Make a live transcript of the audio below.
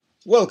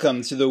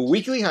Welcome to the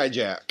Weekly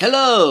Hijack.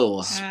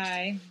 Hello!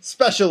 Hi.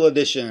 Special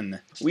edition.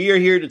 We are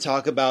here to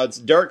talk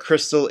about Dark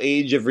Crystal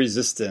Age of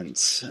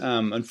Resistance.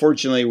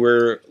 Unfortunately,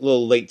 we're a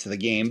little late to the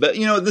game, but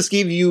this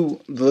gave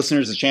you, the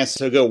listeners, a chance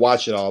to go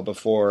watch it all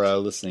before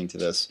listening to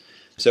this.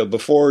 So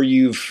before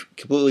you've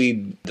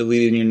completely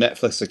deleted your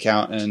Netflix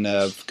account and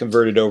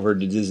converted over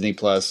to Disney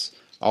Plus,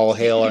 all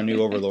hail our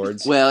new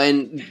overlords. Well,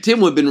 and Tim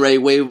would have been ready.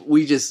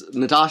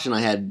 Natasha and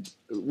I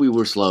we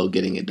were slow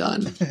getting it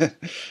done.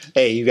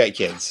 Hey, you got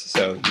kids,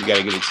 so you got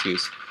a good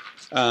excuse.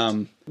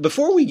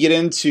 Before we get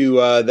into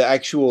the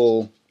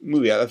actual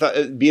movie, I thought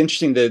it'd be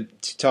interesting to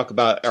talk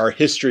about our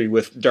history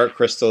with Dark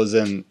Crystal as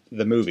in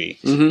the movie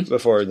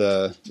before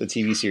the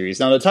TV series.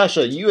 Now,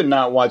 Natasha, you had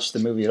not watched the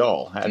movie at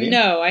all, have you?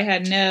 No, I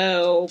had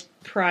no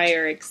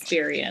prior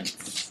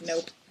experience.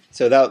 Nope.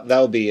 So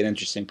that'll be an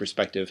interesting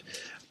perspective.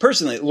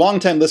 Personally,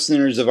 longtime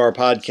listeners of our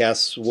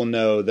podcasts will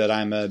know that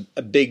I'm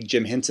a big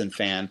Jim Henson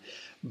fan.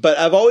 But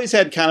I've always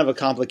had kind of a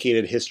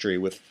complicated history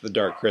with the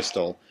Dark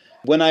Crystal.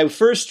 When I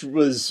first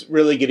was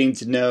really getting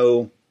to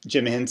know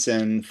Jim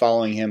Henson,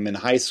 following him in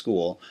high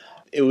school,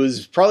 it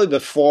was probably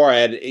before I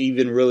had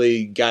even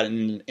really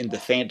gotten into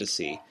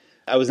fantasy.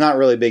 I was not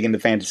really big into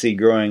fantasy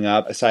growing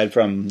up, aside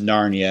from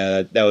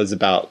Narnia. That was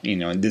about,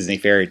 and Disney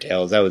fairy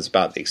tales. That was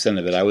about the extent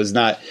of it. I was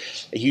not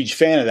a huge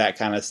fan of that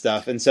kind of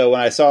stuff. And so when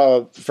I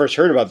first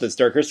heard about this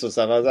Dark Crystal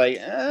stuff, I was like,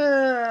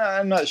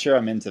 I'm not sure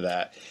I'm into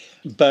that.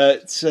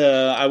 But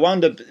I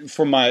wound up,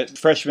 for my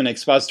freshman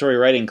expository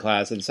writing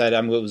class, I decided I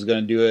was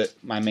going to do it,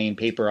 my main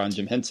paper on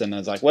Jim Henson. I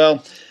was like,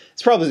 well,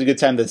 it's probably a good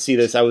time to see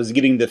this. I was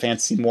getting to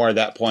fantasy more at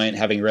that point,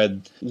 having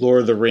read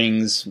Lord of the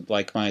Rings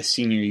like my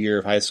senior year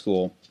of high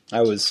school.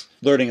 I was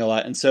learning a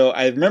lot. And so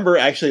I remember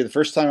actually the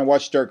first time I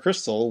watched Dark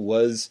Crystal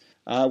was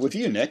with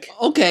you, Nick.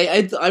 Okay,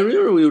 I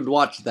remember we would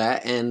watch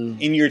that and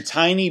in your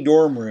tiny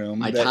dorm room.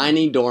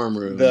 Tiny dorm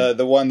room.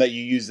 The one that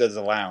you used as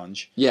a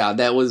lounge. Yeah,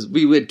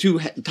 we had two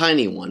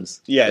tiny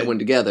ones that went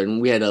together. And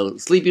we had a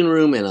sleeping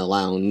room and a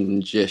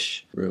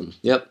lounge-ish room.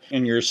 Yep.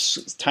 And your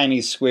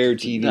tiny square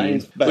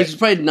TV. Which is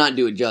probably not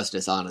do it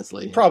justice,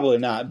 honestly. Probably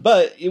not.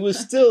 But it was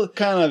still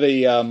kind of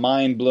a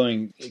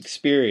mind-blowing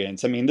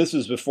experience. I mean, this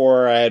was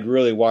before I had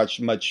really watched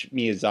much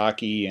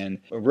Miyazaki and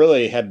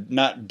really had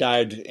not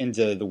dived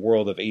into the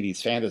world of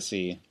 80s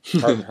fantasy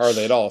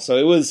hardly at all. So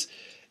it was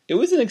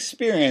an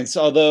experience,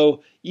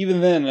 although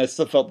even then I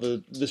still felt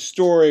the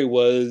story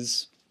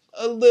was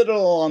a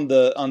little on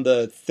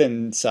the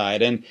thin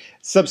side, and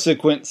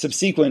subsequent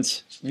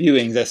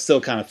viewings I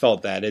still kind of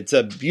felt that. It's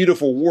a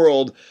beautiful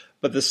world,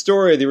 but the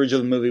story of the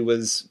original movie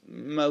was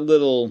a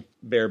little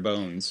bare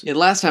bones. Yeah,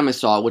 last time I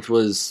saw it, which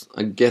was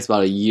I guess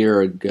about a year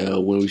ago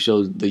when we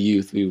showed the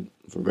youth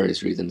for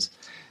various reasons,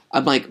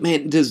 I'm like,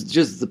 man,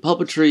 just the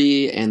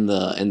puppetry and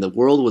the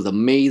world was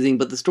amazing,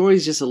 but the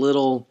story's just a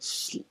little,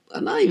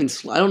 not even,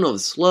 I don't know if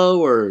it's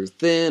slow or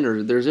thin,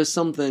 or there's just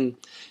something,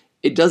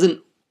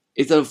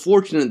 it's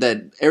unfortunate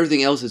that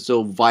everything else is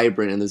so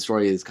vibrant and the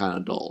story is kind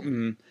of dull.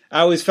 Mm-hmm. I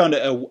always found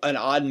it an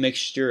odd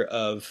mixture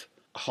of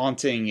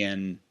haunting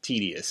and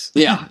tedious.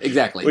 Yeah,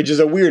 exactly. Which is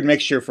a weird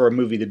mixture for a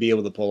movie to be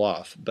able to pull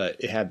off, but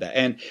it had that.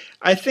 And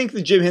I think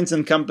the Jim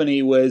Henson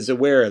Company was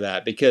aware of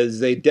that because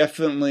they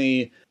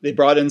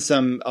brought in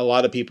a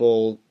lot of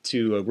people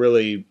to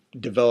really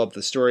develop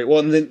the story. Well,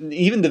 and then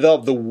even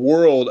develop the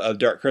world of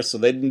Dark Crystal.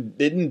 They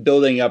didn't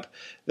building up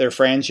their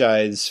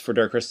franchise for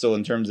Dark Crystal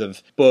in terms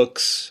of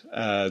books,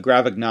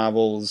 graphic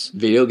novels,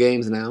 video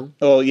games now.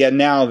 Oh yeah,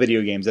 now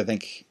video games. I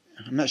think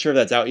I'm not sure if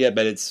that's out yet,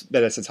 but it's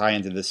a tie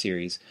into the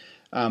series.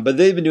 But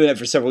they've been doing it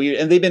for several years,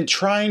 and they've been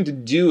trying to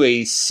do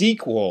a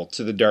sequel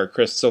to the Dark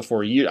Crystal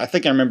for years. I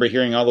think I remember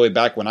hearing all the way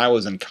back when I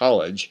was in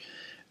college,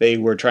 they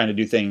were trying to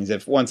do things.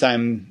 If one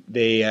time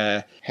they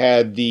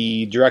had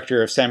the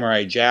director of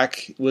Samurai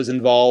Jack was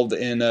involved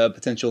in a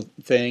potential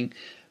thing,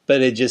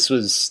 but it just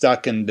was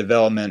stuck in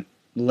development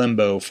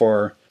limbo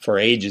for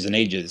ages and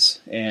ages,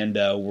 and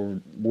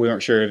we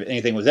weren't sure if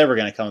anything was ever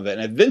going to come of it.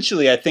 And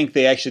eventually, I think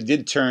they actually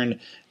did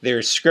turn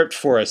their script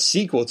for a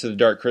sequel to the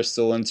Dark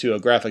Crystal into a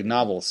graphic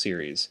novel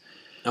series.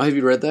 Oh, have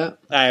you read that?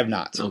 I have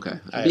not. Okay.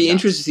 I'd be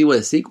interested to see what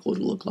a sequel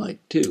would look like,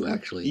 too,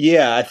 actually.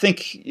 Yeah, I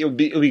think it'll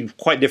be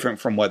quite different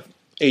from what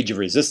Age of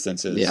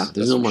Resistance is. Yeah,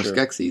 there's no more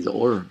Skeksis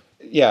or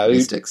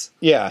mystics.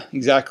 Yeah,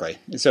 exactly.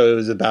 So it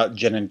was about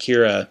Jen and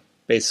Kira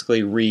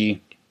basically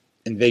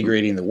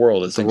reinvigorating the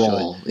world,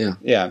 essentially.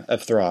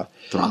 Of Thra.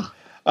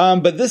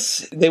 But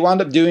they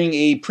wound up doing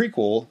a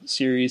prequel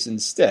series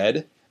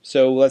instead.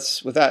 So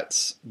with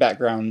that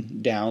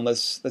background down,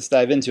 let's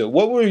dive into it.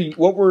 What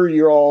were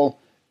your all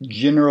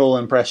general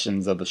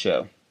impressions of the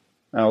show?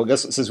 I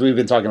guess since we've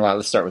been talking a lot,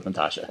 let's start with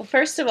Natasha. Well,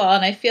 first of all,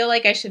 and I feel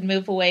like I should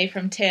move away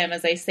from Tim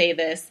as I say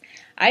this,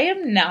 I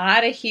am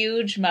not a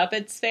huge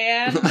Muppets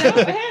fan. Don't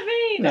hit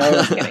me. No, I'm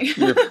just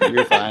kidding.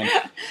 You're fine.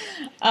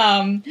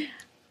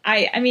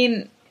 I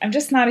mean, I'm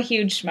just not a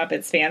huge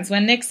Muppets fan. So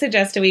when Nick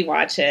suggested we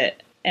watch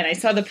it, and I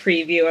saw the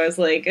preview, I was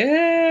like,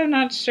 I'm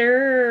not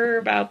sure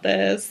about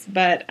this.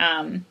 But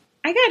I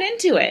got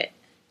into it.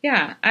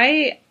 Yeah,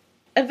 I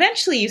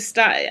eventually you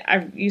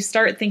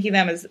start thinking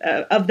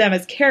of them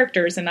as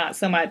characters and not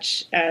so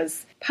much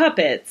as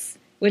puppets,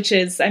 which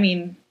is, I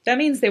mean, that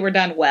means they were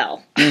done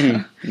well.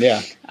 Mm-hmm.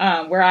 Yeah.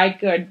 Where I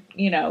could,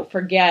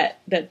 forget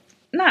that,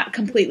 not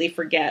completely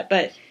forget,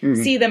 but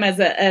see them as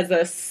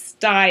a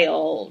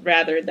style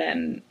rather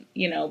than,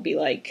 be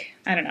like,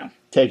 I don't know,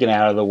 taken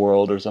out of the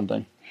world or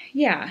something.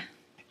 Yeah.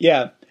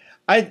 Yeah.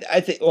 I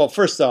think, well,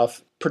 first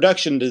off,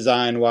 production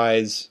design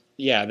wise,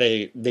 yeah,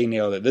 they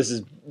nailed it. This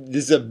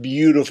is a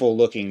beautiful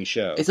looking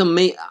show. It's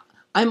amazing.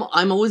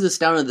 I'm always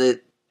astounded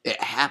that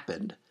it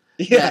happened.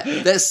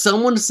 Yeah. That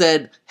someone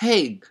said,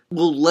 "Hey,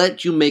 we'll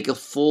let you make a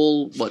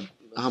full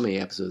how many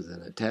episodes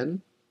is it?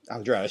 10?"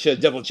 I'll try. I should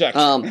have double checked.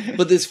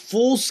 But this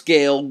full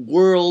scale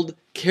world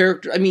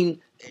character. I mean,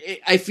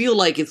 I feel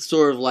like it's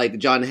sort of like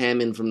John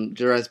Hammond from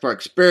Jurassic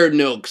Park, spared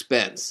no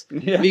expense.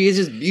 Yeah. I mean, it's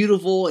just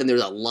beautiful, and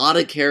there's a lot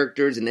of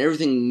characters, and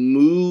everything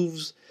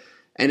moves,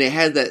 and it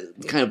has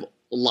that kind of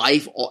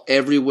life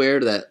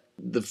everywhere that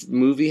the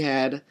movie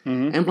had.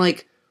 Mm-hmm. And I'm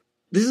like,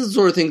 this is the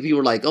sort of thing people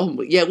are like,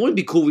 oh, yeah, wouldn't it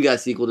be cool we got a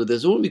sequel to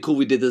this? It wouldn't it be cool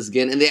we did this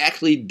again? And they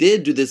actually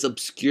did do this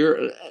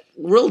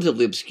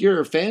relatively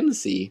obscure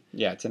fantasy.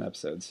 Yeah, 10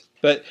 episodes.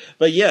 But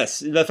yes,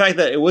 the fact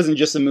that it wasn't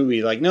just a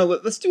movie, like, no,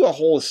 let's do a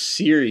whole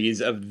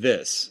series of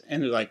this.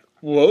 And they're like,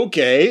 well,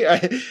 okay.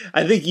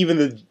 I think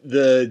even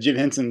the Jim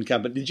Henson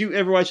Company, did you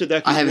ever watch the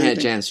documentary? I haven't had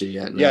a chance to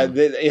yet. No. Yeah,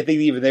 I think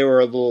even they were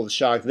a little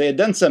shocked. They had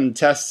done some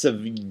tests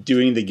of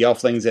doing the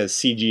Gelflings as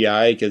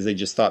CGI because they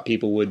just thought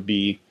people would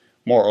be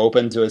more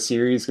open to a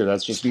series because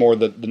that's just more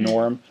the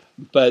norm.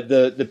 But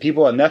the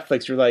people on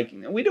Netflix were like,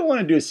 we don't want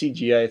to do a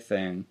CGI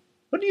thing.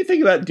 What do you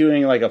think about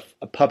doing like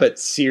a puppet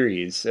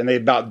series? And they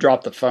about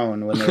dropped the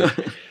phone when they were,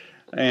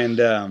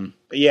 and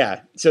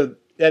yeah, so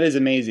that is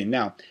amazing.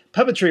 Now,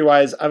 puppetry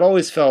wise, I've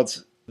always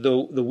felt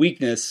the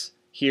weakness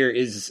here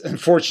is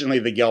unfortunately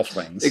the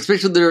Gelflings,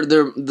 especially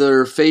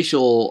their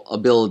facial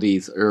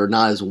abilities are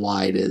not as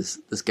wide as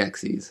the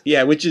Skeksis.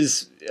 Yeah, which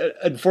is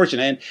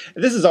unfortunate,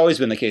 and this has always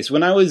been the case.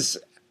 When I was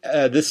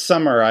this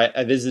summer,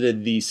 I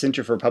visited the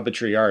Center for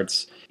Puppetry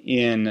Arts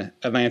in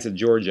Atlanta,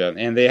 Georgia,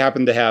 and they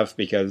happened to have,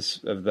 because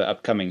of the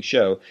upcoming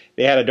show,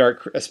 they had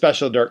a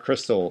special Dark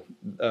Crystal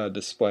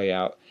display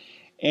out.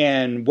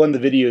 And one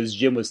of the videos,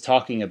 Jim was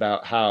talking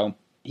about how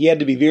he had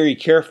to be very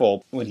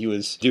careful when he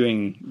was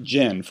doing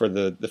Jen for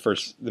the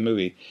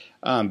movie,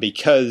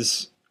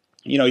 because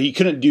he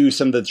couldn't do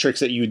some of the tricks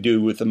that you would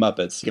do with the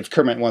Muppets. If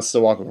Kermit wants to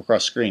walk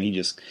across screen,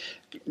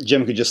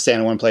 Jim could just stand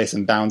in one place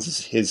and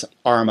bounce his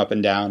arm up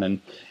and down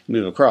and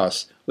move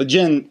across. With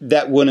Jen,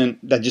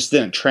 that just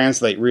didn't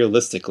translate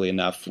realistically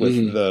enough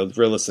with the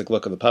realistic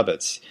look of the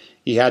puppets.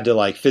 He had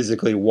to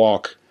physically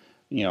walk,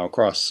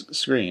 across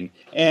screen.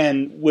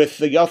 And with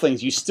the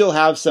Gelflings, you still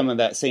have some of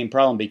that same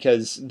problem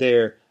because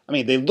they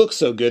look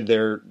so good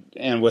there,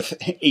 and with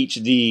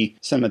HD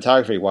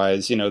cinematography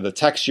wise, the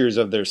textures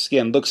of their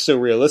skin look so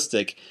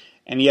realistic,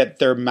 and yet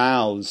their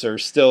mouths are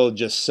still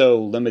just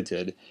so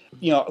limited.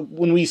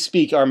 When we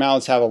speak, our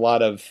lips have a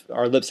lot of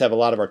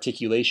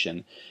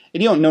articulation.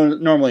 And you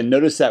don't normally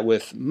notice that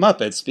with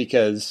Muppets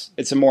because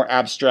it's a more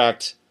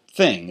abstract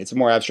thing. It's a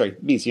more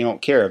abstract beast. You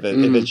don't care if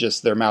it's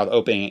just their mouth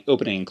opening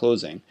and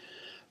closing.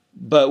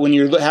 But when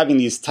you're having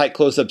these tight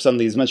close-ups on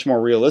these much more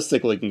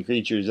realistic-looking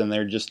creatures and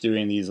they're just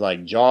doing these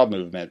jaw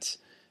movements,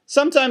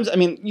 sometimes,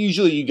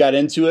 usually you got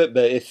into it,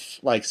 but if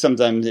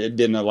sometimes it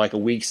been a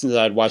week since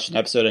I'd watched an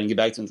episode and get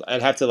back to it,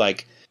 I'd have to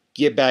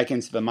get back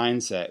into the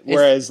mindset.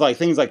 Whereas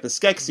things like the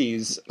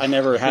Skeksis, I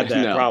never had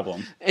that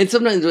problem. And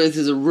sometimes this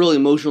is a really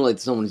emotional,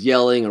 someone's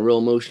yelling, or real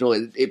emotional.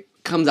 It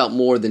comes out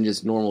more than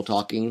just normal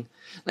talking.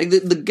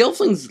 The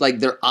Gelflings,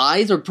 their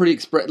eyes are pretty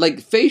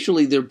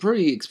facially, they're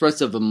pretty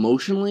expressive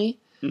emotionally.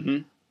 Mm-hmm.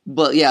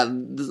 But yeah,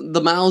 the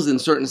mouths in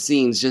certain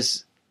scenes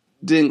just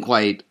didn't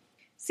quite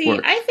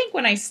work. I think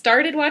when I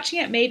started watching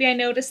it, maybe I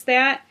noticed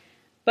that.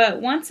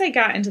 But once I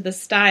got into the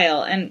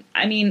style, and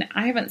I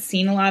haven't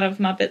seen a lot of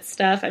Muppet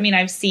stuff.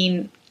 I've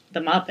seen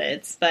the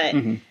Muppets, but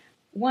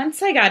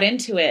once I got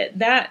into it,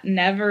 that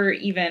never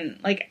even,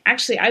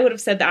 actually, I would have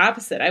said the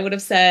opposite. I would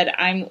have said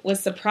I was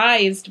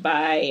surprised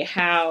by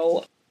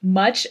how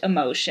much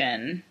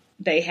emotion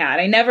they had.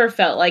 I never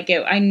felt like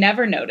it. I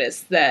never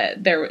noticed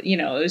that there,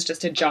 it was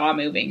just a jaw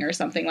moving or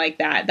something like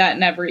that. That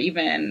never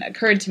even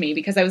occurred to me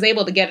because I was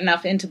able to get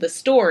enough into the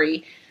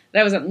story that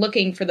I wasn't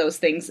looking for those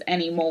things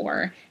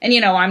anymore. And,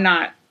 I'm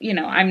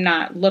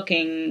not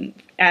looking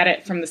at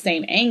it from the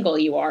same angle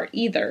you are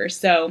either.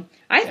 So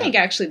I think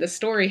actually the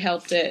story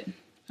helped it.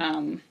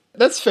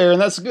 That's fair,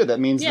 and that's good. That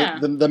means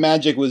the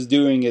magic was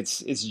doing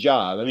its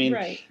job.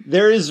 Right.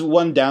 There is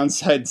one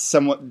downside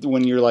somewhat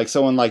when you're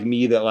someone like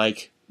me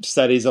that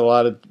studies a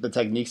lot of the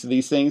techniques of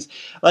these things.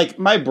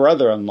 My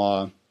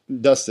brother-in-law,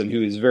 Dustin,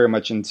 who is very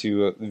much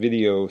into the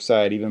video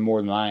side even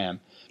more than I am,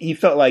 he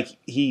felt like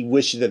he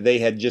wished that they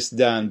had just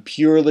done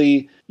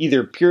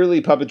either purely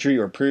puppetry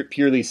or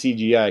purely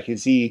CGI,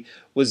 because he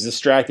was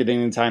distracted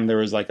anytime there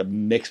was like a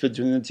mix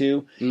between the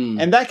two.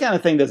 And that kind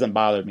of thing doesn't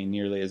bother me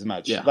nearly as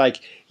much. Yeah.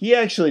 Like, he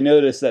actually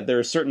noticed that there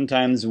are certain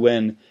times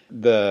when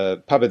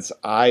the puppet's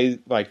eye,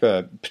 like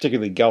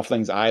particularly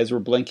Gelfling's eyes, were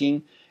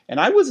blinking. And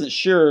I wasn't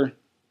sure.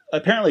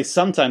 Apparently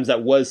sometimes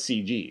that was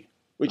CG.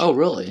 Which, Oh,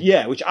 really?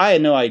 Yeah, which I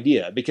had no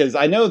idea, because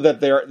I know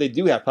that they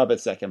do have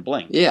puppets that can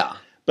blink. Yeah.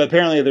 But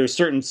apparently there's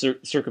certain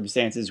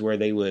circumstances where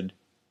they would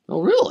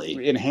Oh,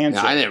 really? enhance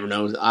Yeah, it. I never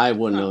know. I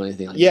wouldn't know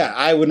anything like Yeah, that.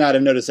 I would not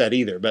have noticed that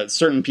either. But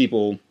certain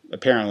people,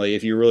 apparently,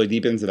 if you're really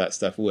deep into that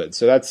stuff, would.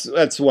 So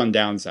that's one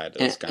downside to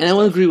this kind And I of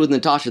would stuff. agree with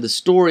Natasha. The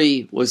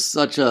story was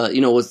such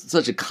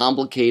a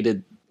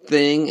complicated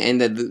thing,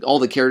 and that all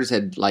the characters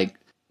had like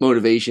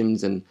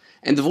motivations, and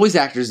the voice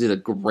actors did a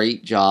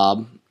great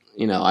job.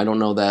 I don't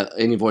know that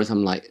any voice.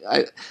 I'm like,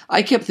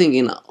 I kept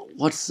thinking,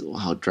 what's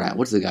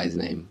the guy's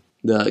name?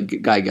 The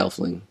guy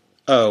Gelfling.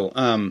 Oh,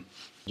 I'm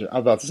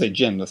about to say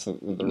Jim. That's the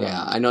wrong.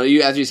 Yeah, I know.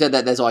 As you said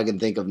that, that's all I can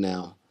think of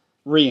now.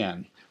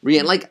 Rian.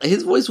 Like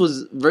his voice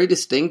was very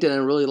distinct, and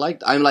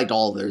I liked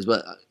all of theirs,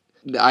 but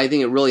I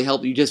think it really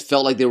helped. You just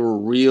felt like they were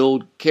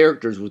real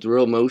characters with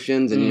real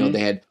emotions, and they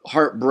had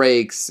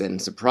heartbreaks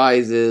and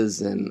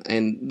surprises, and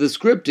the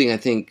scripting, I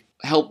think,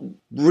 helped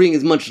bring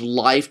as much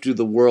life to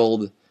the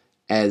world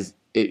as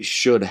it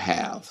should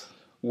have.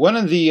 One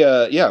of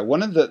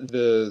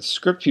the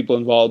script people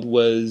involved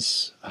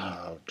was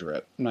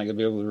Drip. I'm not gonna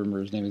be able to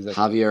remember his name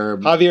exactly.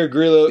 Javier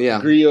Grillo.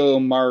 Yeah. Grillo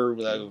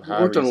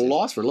Worked on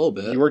Lost for a little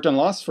bit. He worked on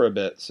Lost for a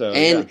bit. So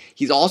And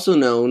he's also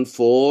known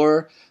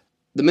for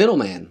The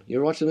Middleman. You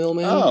ever watch The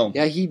Middleman? Oh.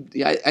 Yeah,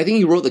 I think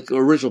he wrote the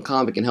original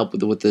comic and helped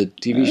with the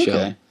TV show.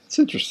 Okay. It's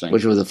interesting.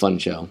 Which was a fun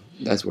show.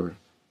 That's where.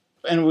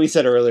 And we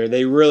said earlier,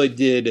 they really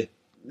did.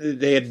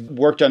 They had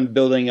worked on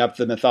building up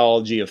the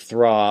mythology of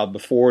Thra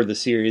before the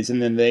series,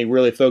 and then they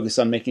really focused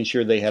on making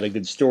sure they had a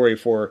good story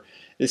for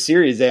the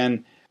series.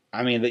 And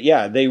I mean,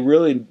 they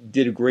really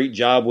did a great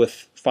job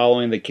with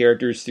following the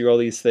characters through all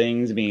these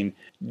things. I mean,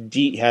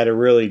 Deet had a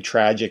really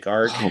tragic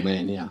arc. Oh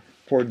man, yeah.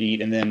 Poor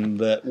Deet, and then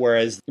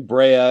whereas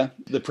Brea,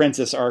 the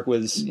princess arc,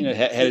 was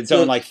had its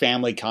own like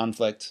family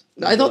conflict.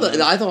 I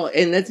thought,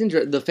 and that's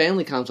interesting. The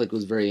family conflict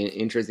was very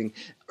interesting.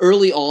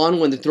 Early on,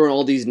 when they're throwing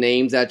all these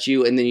names at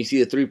you, and then you see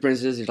the three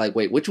princesses, you're like,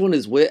 wait, which one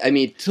is which? I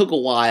mean, it took a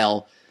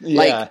while. Yeah.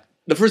 Like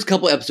the first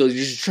couple episodes,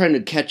 you're just trying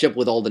to catch up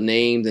with all the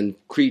names and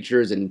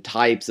creatures and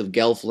types of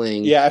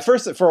Gelfling. Yeah, at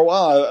first, for a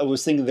while, I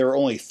was thinking there were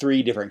only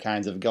 3 different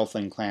kinds of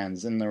Gelfling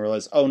clans, and then I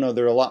realized, oh no,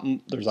 there are a lot.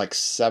 There's like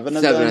 7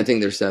 of them. 7, I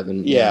think there's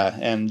 7. Yeah,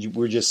 and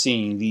we're just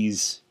seeing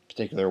these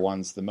particular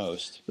ones the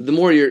most. The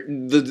more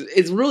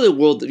it's really a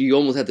world that you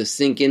almost have to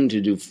sink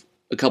into to do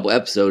a couple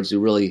episodes to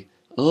really,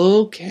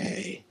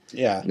 okay,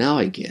 Yeah, now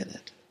I get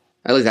it.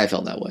 At least I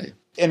felt that way.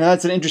 and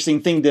that's an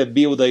interesting thing to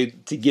be able to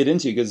get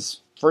into,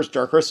 because first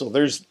Dark Crystal,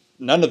 there's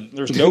no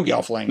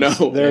Gelflings.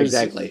 No, There's,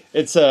 exactly.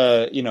 It's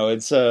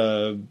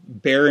a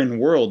barren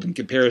world in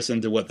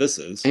comparison to what this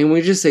is. And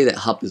we just say that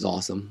Hup is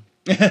awesome.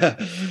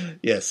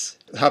 Yes,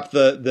 Hup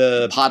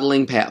the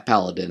Podling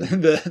paladin.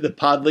 the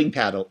podling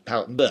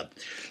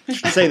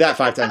say that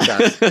 5 times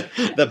fast.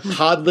 The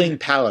podling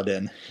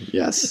paladin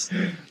Yes,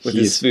 with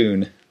his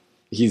spoon.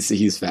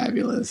 He's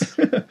fabulous.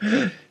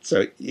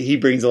 So he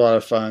brings a lot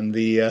of fun.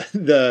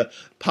 The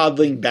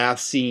podling bath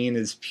scene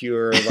is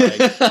pure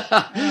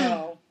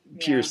like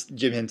pure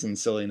Jim Henson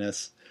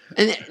silliness.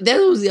 And that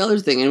was the other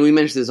thing, and we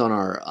mentioned this on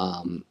our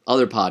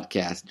other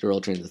podcast,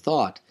 Derail Trains of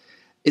Thought,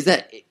 is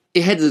that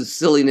it had the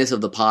silliness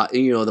of the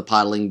the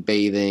podling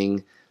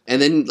bathing,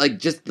 and then like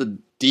just the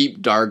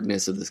deep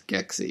darkness of the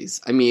Skeksis.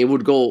 I mean,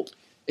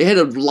 it had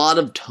a lot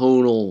of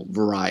tonal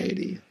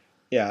variety.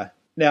 Yeah.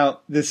 Now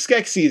the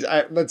Skeksis,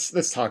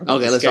 let's talk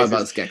about. Okay, let's talk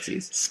about the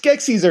Skeksis.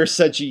 Skeksis are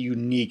such a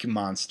unique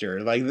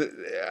monster. Like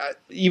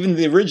even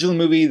the original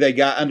movie, they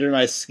got under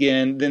my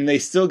skin. Then they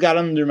still got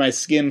under my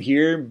skin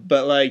here,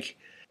 but like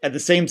at the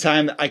same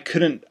time, I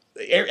couldn't.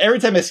 Every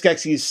time a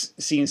Skeksis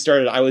scene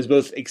started, I was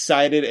both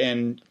excited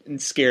and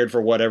scared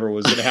for whatever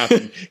was going to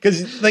happen,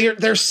 because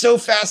they're so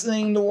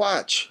fascinating to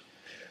watch.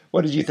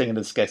 What did you think of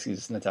the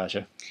Skeksis,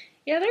 Natasha?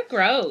 Yeah, they're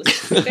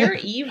gross. They're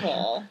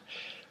evil.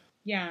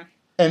 Yeah.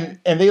 And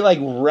they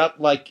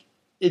like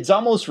it's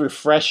almost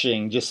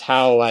refreshing just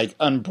how like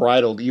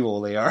unbridled evil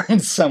they are in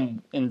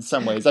some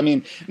ways. I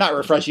mean, not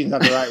refreshing is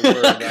not the right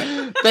word.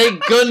 Right?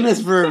 Thank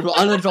goodness for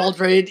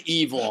unadulterated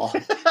evil.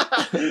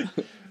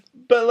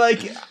 But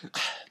like,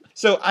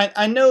 so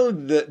I know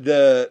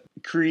the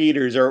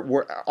creators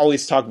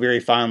always talk very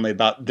fondly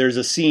about. There's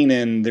a scene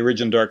in the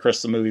original Dark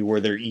Crystal movie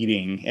where they're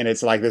eating, and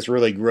it's like this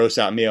really gross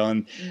out meal.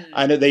 And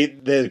I know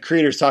the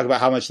creators talk about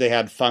how much they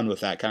had fun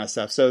with that kind of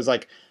stuff. So it's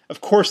like, of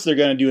course they're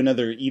going to do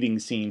another eating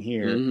scene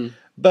here. Mm-hmm.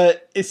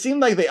 But it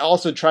seemed like they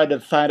also tried to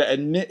find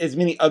as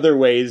many other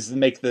ways to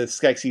make the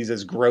Skeksis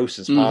as gross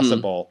as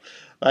possible.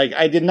 Like,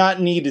 I did not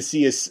need to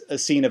see a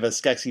scene of a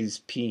Skeksis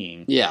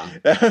peeing. Yeah.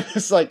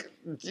 It's like,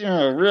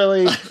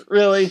 really?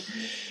 Really?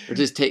 Or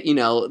just take,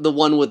 the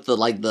one with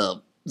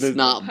the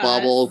snot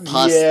bubble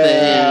pus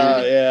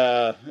thing.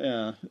 Yeah.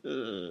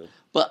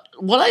 But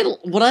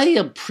what I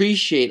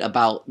appreciate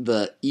about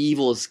the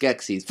evil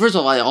Skeksis, first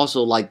of all, I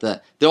also like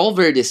that they're all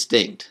very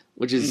distinct,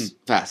 which is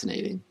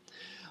fascinating.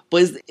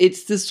 But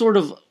it's this sort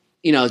of,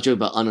 I was joking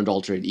about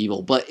unadulterated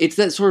evil, but it's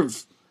that sort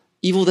of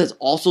evil that's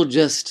also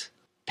just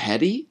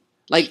petty,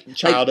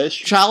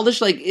 childish.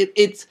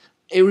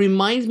 It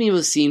reminds me of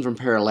a scene from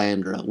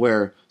Paralandra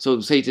where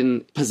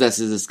Satan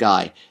possesses this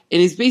guy, and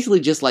he's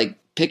basically just like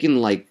picking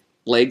like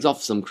legs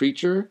off some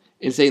creature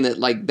and saying that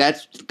like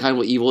that's kind of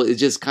what evil is,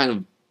 just kind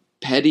of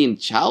petty and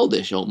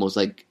childish almost.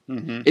 Like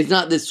it's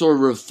not this sort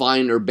of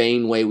refined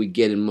urbane way we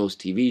get in most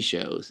TV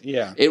shows.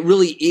 Yeah, it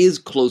really is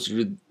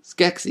closer to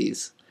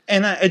Skeksis.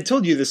 And I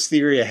told you this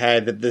theory I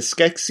had that the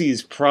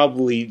Skeksis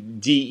probably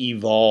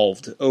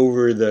de-evolved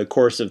over the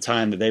course of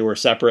time, that they were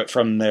separate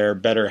from their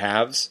better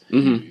halves.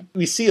 Mm-hmm.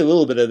 We see a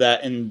little bit of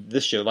that in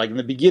this show. Like in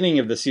the beginning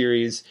of the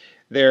series,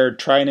 they're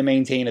trying to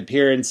maintain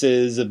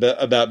appearances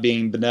about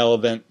being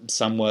benevolent,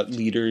 somewhat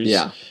leaders.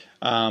 Yeah.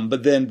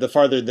 But then the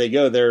farther they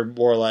go, they're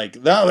more like,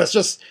 no, let's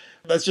just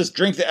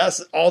drink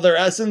all their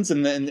essence,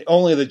 and then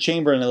only the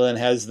Chamberlain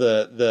has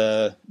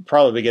the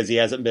probably because he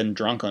hasn't been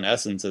drunk on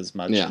essence as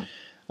much. Yeah.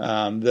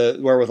 The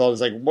wherewithal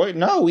is like, wait,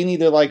 no, we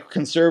need to like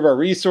conserve our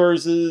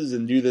resources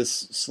and do this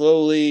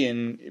slowly,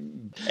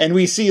 and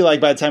we see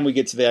like by the time we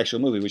get to the actual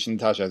movie, which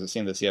Natasha hasn't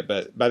seen this yet,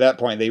 but by that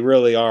point they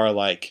really are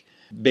like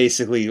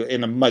basically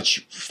in a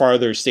much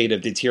farther state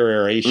of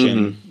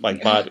deterioration,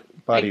 like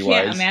body wise.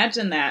 I can't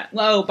imagine that.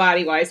 Well,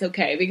 body wise,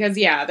 okay, because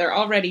they're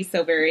already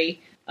so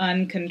very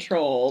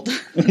uncontrolled.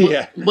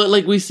 Yeah, but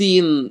like we see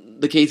in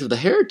the case of the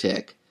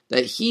heretic,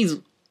 that he's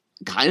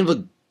kind of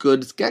a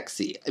good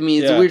Skeksi. I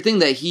mean, it's a weird thing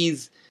that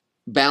he's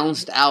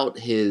balanced out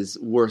his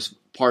worst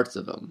parts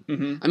of him.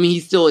 Mm-hmm. I mean,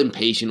 he's still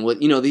impatient with,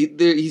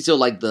 he's still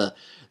like the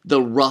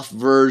rough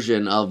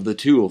version of the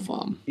two of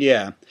them.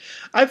 Yeah.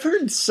 I've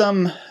heard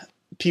some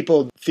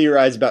people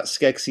theorize about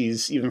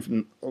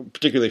Skeksis,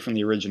 particularly from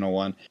the original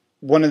one,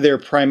 one of their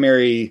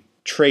primary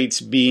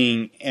traits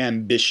being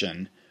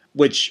ambition,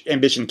 which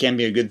ambition can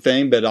be a good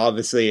thing, but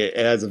obviously it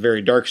has a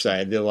very dark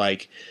side. They're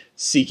like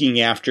seeking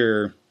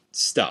after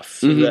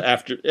stuff,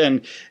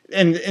 and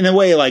in a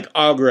way, like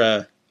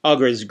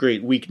Agra's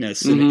great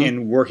weakness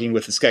in working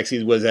with the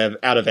Skeksis was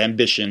out of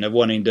ambition of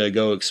wanting to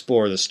go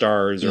explore the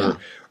stars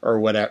or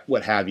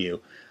what have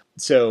you.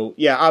 So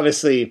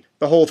obviously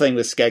the whole thing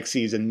with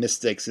Skeksis and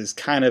mystics is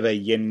kind of a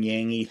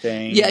yin-yang-y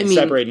thing,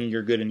 separating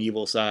your good and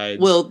evil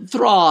sides. Well,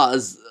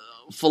 Thraw's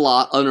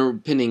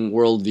underpinning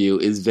worldview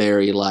is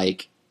very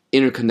like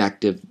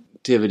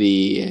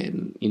interconnectivity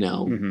and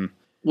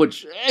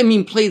which I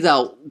mean plays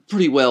out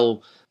pretty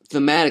well.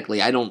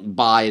 Thematically, I don't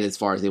buy it as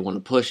far as they want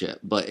to push it,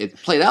 but it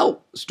played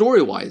out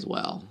story-wise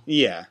well.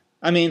 Yeah.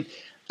 I mean,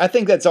 I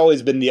think that's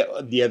always been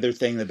the other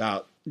thing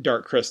about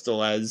Dark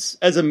Crystal as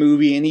a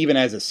movie and even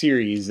as a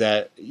series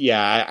that,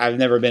 I've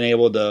never been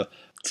able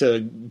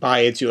to buy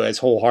into as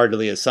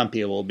wholeheartedly as some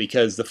people,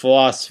 because the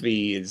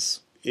philosophy is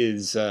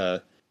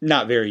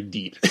not very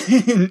deep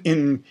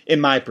in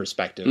my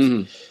perspective.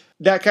 Mm-hmm.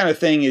 That kind of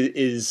thing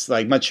is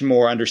like much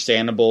more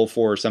understandable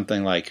for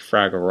something like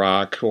Fraggle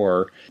Rock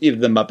or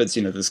even the Muppets,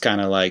 this kind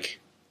of like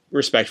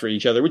respect for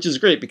each other, which is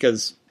great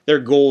because their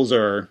goals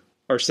are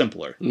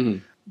simpler. Mm-hmm.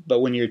 But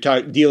when you're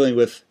dealing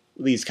with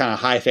these kind of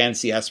high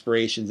fantasy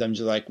aspirations, I'm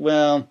just like,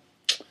 well,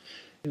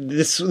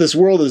 this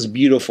world is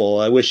beautiful.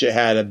 I wish it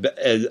had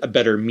a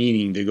better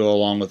meaning to go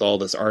along with all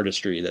this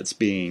artistry that's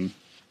being...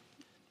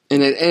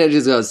 And I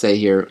just gotta say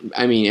here,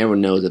 I mean, everyone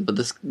knows it, but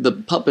the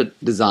puppet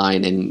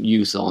design and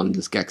use on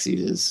the Skeksis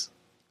is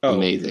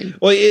amazing.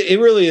 Well, it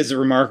really is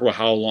remarkable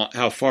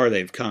how far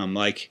they've come.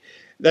 Like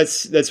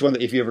that's one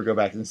that if you ever go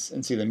back and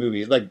see the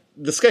movie, like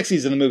the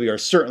Skeksis in the movie are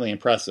certainly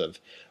impressive,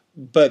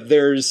 but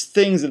there's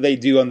things that they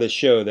do on the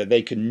show that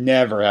they could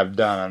never have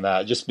done on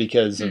that, just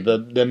because of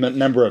the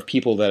number of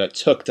people that it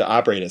took to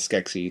operate a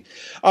Skeksis.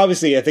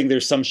 Obviously, I think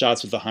there's some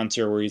shots with the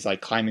hunter where he's like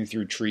climbing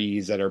through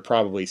trees that are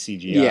probably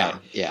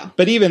CGI. Yeah.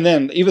 But even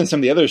then, even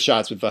some of the other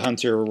shots with the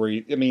hunter where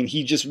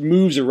he just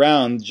moves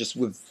around just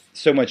with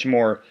so much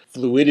more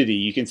fluidity.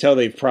 You can tell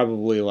they've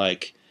probably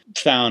like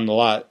found a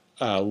lot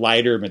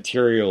lighter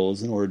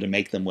materials in order to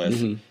make them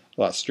with. Mm-hmm.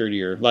 A lot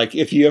sturdier. Like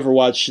if you ever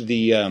watch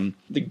the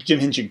Jim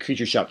Henson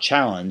Creature Shop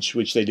Challenge,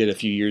 which they did a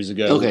few years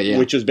ago,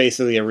 which was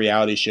basically a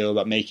reality show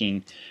about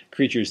making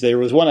creatures. There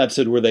was one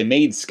episode where they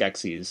made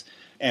Skeksis,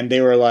 and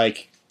they were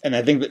like, and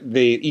I think that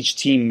each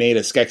team made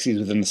a Skeksis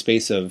within the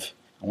space of,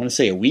 I want to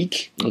say, a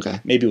week.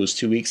 Okay, maybe it was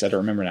 2 weeks. I don't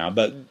remember now.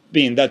 But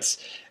that's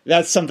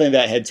something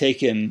that had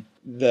taken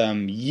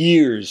them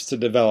years to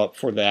develop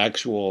for the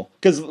actual.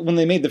 Because when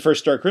they made the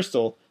first Dark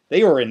Crystal,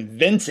 they were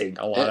inventing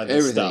a lot of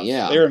this stuff.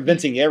 Yeah. They were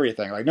inventing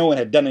everything. Like, no one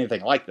had done anything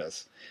like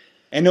this.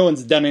 And no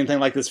one's done anything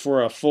like this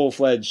for a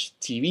full-fledged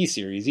TV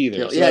series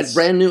either. So it's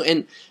brand new.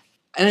 And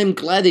I'm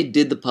glad they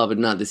did the puppet,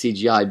 not the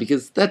CGI,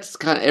 because that's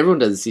kind of, everyone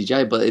does the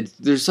CGI, but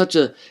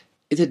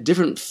it's a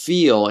different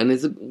feel, and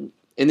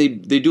they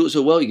do it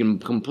so well you can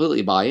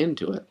completely buy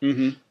into it.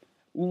 Mm-hmm.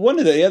 One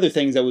of the other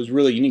things that was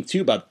really unique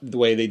too about the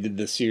way they did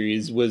this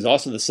series was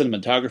also the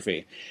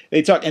cinematography.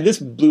 They talk, and this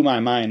blew my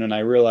mind when I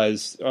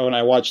realized, when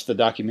I watched the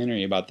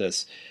documentary about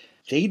this.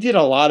 They did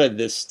a lot of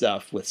this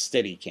stuff with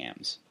steady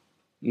cams.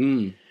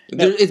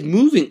 It's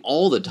moving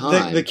all the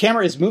time. The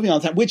camera is moving all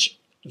the time, which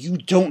you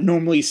don't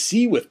normally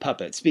see with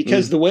puppets,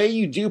 because the way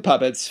you do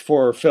puppets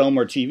for film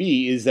or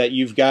TV is that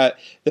you've got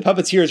the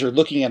puppeteers are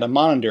looking at a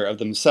monitor of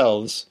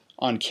themselves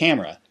on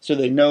camera, so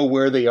they know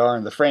where they are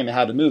in the frame and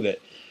how to move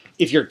it.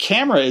 If your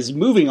camera is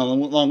moving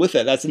along with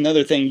it, that's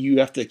another thing you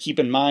have to keep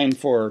in mind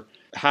for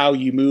how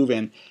you move.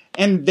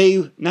 And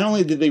they, not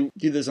only did they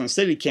do this on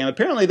Steadicam,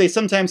 apparently they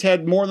sometimes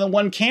had more than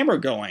one camera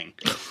going.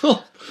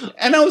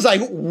 And I was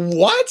like,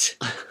 what?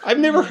 I've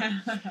never...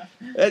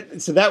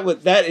 So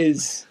that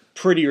is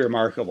pretty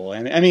remarkable.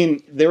 And I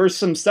mean, there was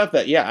some stuff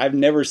that, I've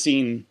never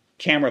seen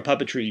camera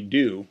puppetry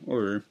do.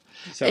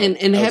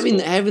 And having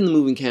the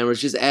moving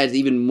cameras just adds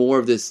even more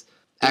of this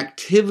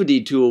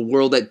activity to a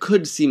world that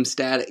could seem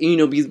static.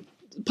 Because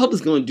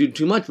puppets going to do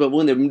too much, but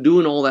when they're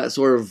doing all that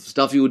sort of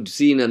stuff you would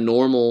see in a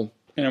normal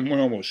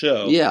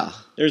show,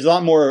 there's a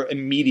lot more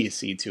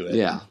immediacy to it.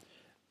 Yeah,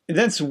 and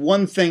that's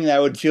one thing that I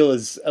would feel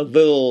is a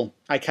little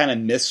I kind of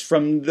miss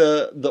from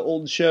the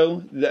old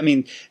show. I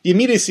mean, the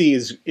immediacy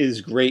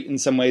is great in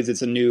some ways.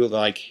 It's a new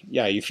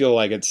you feel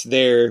like it's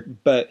there.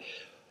 But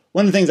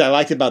one of the things I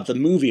liked about the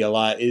movie a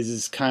lot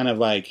is kind of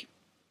like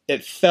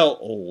it felt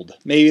old.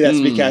 Maybe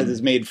that's because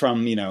it's made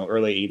from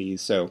early 80s,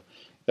 so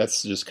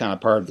that's just kind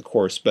of part of the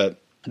course. But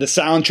the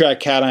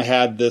soundtrack kind of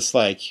had this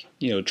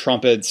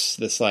trumpets,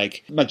 this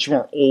much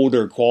more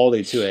older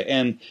quality to it.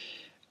 And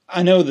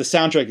I know the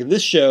soundtrack of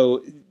this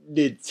show,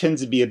 it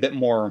tends to be a bit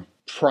more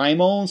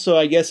primal, so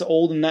I guess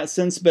old in that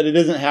sense, but it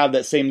doesn't have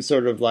that same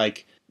sort of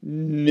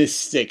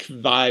mystic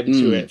vibe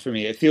to it for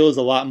me. It feels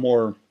a lot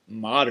more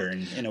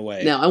modern in a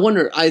way. Now,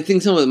 I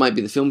think some of it might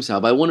be the film style,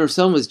 but I wonder if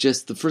some was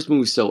just the first movie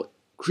was so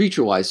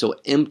creature-wise, so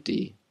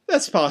empty.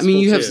 That's possible. I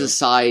mean, you have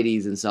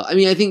societies and stuff. I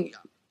mean, I think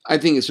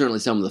it's certainly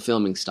some of the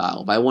filming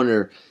style, but I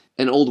wonder,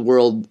 an old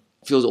world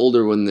feels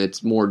older when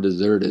it's more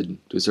deserted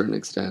to a certain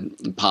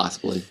extent,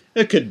 possibly.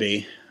 It could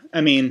be.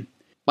 I mean...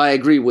 But I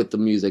agree with the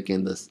music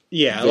and the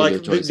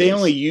they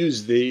only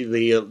use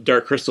the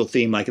Dark Crystal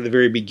theme at the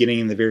very beginning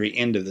and the very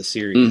end of the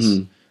series.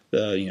 Mm-hmm.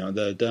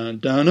 The dun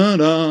dun dun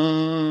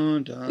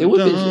dun dun. It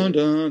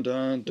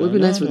would be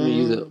nice when we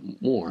use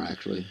it more,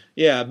 actually.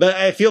 Yeah, but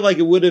I feel like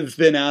it would have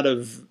been out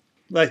of...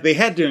 they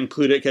had to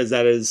include it because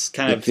that is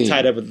kind of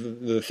tied up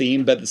with the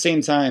theme, but at the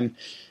same time,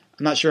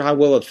 I'm not sure how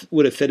well it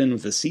would have fit in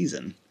with the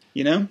season.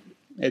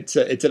 It's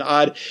an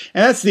odd,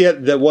 and that's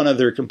the one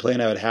other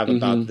complaint I would have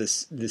about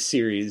this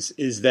series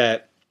is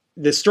that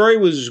the story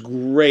was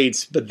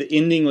great, but the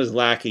ending was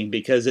lacking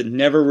because it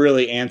never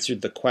really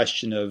answered the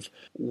question of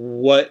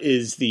what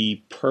is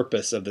the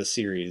purpose of the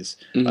series.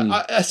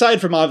 Aside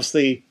from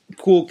obviously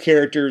cool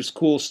characters,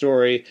 cool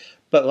story,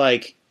 but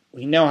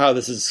we know how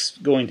this is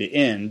going to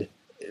end.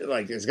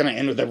 It's going to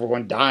end with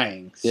everyone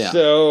dying. Yeah.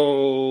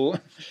 So...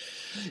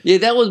 Yeah,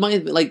 that was my...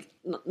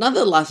 not that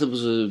the last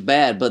episode was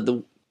bad, but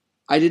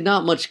I did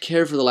not much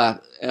care for the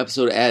last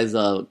episode as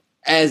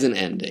an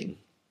ending.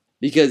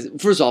 Because,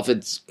 first off,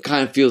 it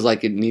kind of feels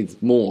like it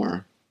needs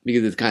more.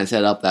 Because it's kind of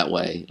set up that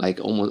way.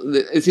 Almost...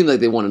 It seems like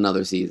they want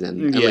another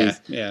season, at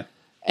least. Yeah.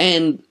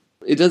 And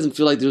it doesn't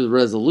feel like there's a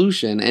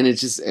resolution. And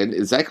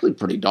it's actually a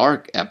pretty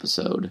dark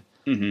episode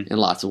in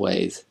lots of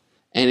ways.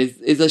 And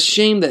it's a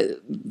shame that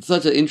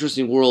such an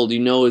interesting world,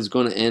 is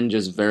going to end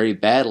just very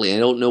badly. I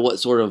don't know what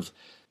sort of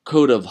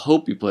code of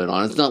hope you put it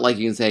on. It's not like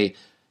you can say,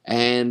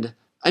 and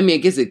I mean, I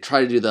guess they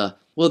try to do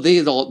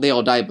they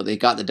all died, but they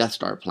got the Death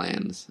Star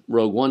plans,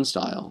 Rogue One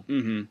style.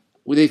 Mm-hmm.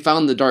 Well, they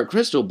found the Dark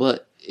Crystal,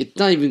 but it's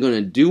not even going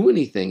to do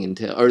anything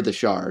or the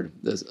Shard.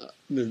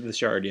 The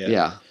Shard, yeah.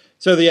 Yeah.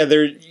 So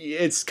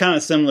it's kind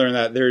of similar in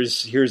that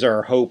here's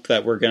our hope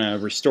that we're going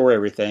to restore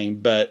everything,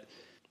 but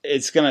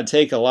it's going to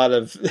take a lot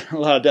of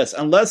deaths,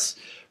 unless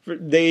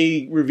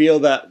they reveal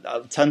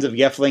that tons of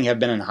Gelfling have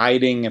been in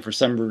hiding, and for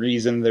some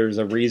reason there's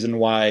a reason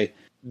why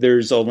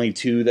there's only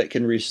two that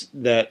can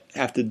that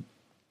have to.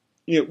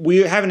 We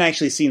haven't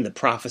actually seen the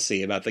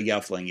prophecy about the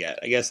Gelfling yet.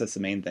 I guess that's the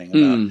main thing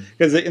about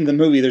because in the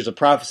movie there's a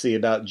prophecy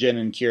about Jyn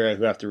and Kira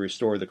who have to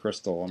restore the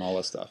crystal and all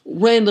that stuff.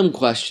 Random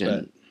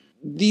question: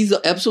 these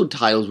episode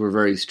titles were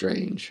very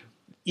strange.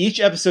 Each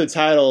episode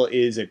title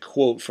is a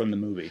quote from the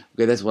movie.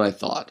 Okay, that's what I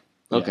thought.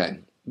 Okay. Yeah.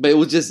 But it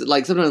was just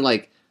sometimes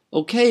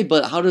okay,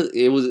 but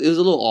it was a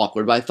little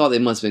awkward, but I thought they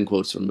must have been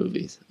quotes from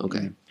movies.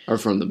 Okay. Or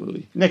from the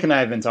movie. Nick and I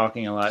have been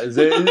talking a lot. Is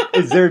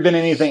there been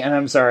anything, and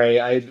I'm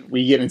sorry,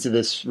 we get into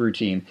this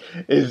routine.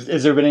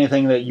 Is there been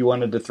anything that you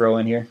wanted to throw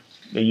in here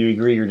that you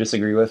agree or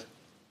disagree with?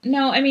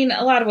 No, I mean,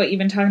 a lot of what you've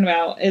been talking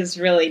about is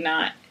really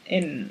not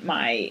in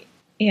my,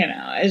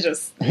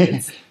 it's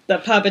the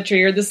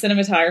puppetry or the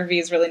cinematography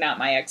is really not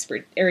my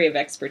area of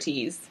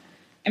expertise.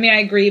 I mean, I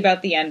agree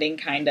about the ending,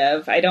 kind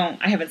of. I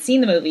haven't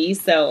seen the movie,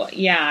 so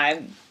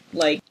yeah,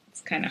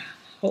 it's kind of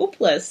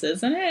hopeless,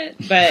 isn't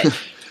it? But,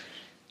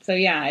 so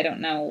yeah, I don't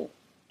know.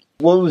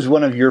 What was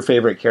one of your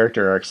favorite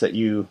character arcs that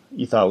you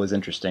thought was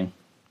interesting?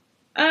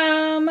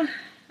 I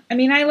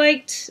mean, I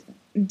liked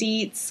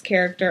Deet's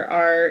character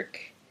arc.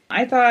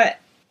 I thought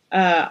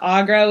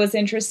Agra was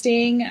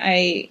interesting.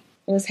 I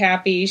was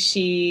happy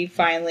she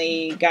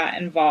finally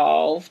got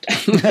involved.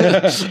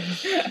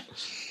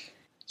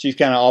 She's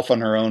kind of off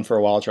on her own for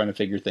a while trying to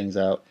figure things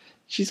out.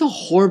 She's a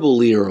horrible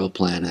leader of a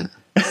planet.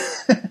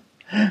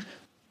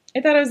 I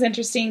thought it was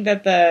interesting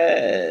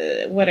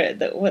that what are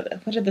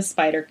the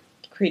spider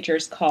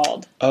creatures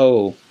called?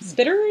 Oh,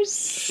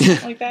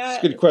 Spitters? Like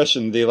that? good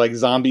question. They like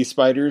zombie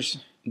spiders?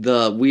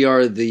 We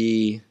are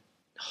the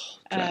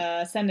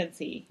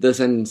Ascendancy. The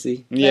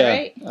Ascendancy. Yeah,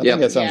 right? I think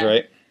that sounds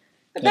right.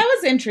 But that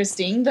was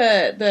interesting.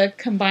 The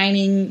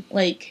combining,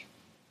 like,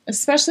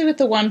 especially with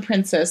the one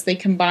princess, they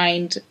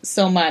combined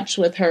so much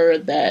with her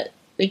that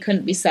they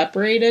couldn't be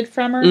separated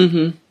from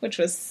her, which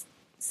was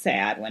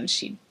sad when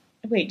she...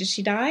 Wait, did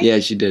she die? Yeah,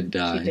 she did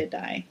die. She did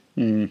die.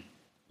 Mm.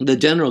 The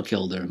general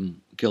killed her,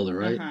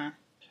 right? Uh-huh.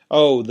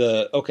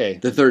 Oh, okay.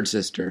 The third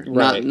sister.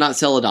 Right. Not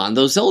Celadon.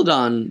 Though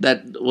Celadon,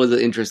 that was an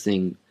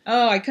interesting...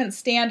 Oh, I couldn't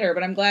stand her,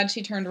 but I'm glad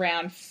she turned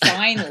around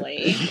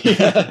finally.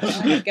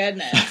 Oh my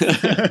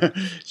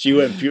goodness. She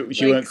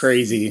went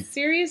crazy.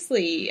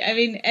 Seriously. I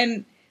mean,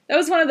 and that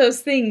was one of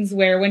those things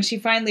where when she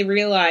finally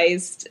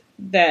realized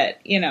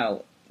that,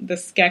 the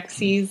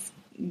Skeksis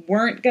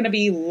weren't going to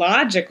be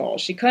logical.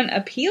 She couldn't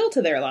appeal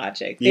to their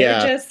logic. They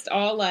were just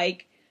all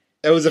like...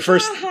 That was the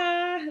first...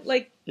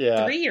 like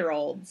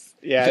 3-year-olds.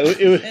 Yeah,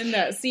 it was... in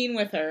that scene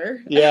with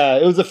her. Yeah,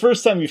 it was the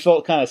first time you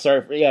felt kind of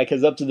sorry for... Yeah,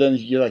 because up to then,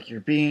 you're like, you're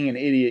being an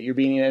idiot.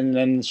 And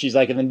then she's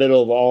like in the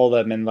middle of all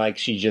of them, and like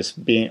she's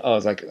just being... Oh, I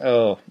was like,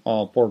 oh,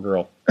 poor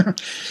girl.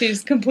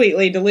 She's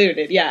completely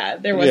deluded. Yeah,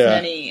 there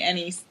wasn't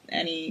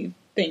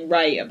anything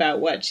right about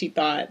what she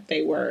thought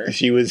they were.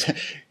 She was...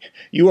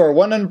 You are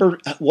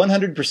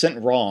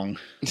 100% wrong.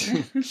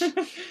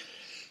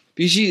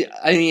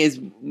 As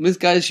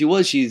misguided as she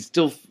was, she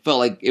still felt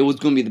like it was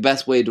going to be the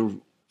best way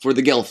for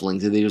the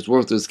Gelflings, and they just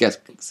worked through the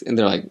sketches, and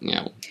they're like,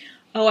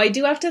 Oh, I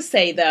do have to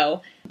say,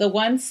 though, the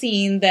one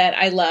scene that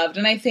I loved,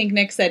 and I think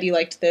Nick said you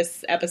liked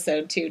this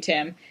episode too,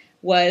 Tim,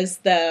 was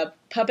the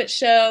puppet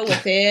show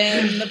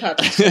within the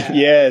puppet show.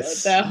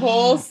 Yes. The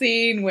whole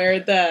scene where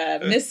the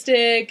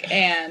mystic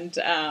and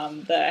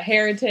the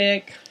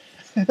heretic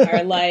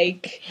are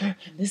like,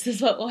 this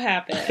is what will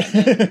happen.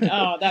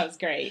 Oh, that was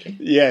great.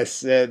 Yes,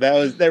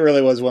 that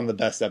really was one of the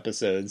best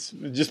episodes.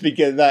 Just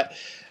because that,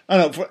 I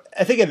don't know.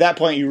 I think at that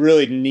point you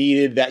really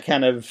needed that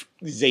kind of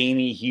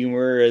zany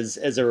humor as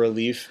a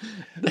relief.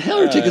 The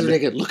heretic is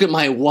naked. Look at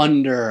my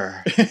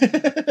wonder.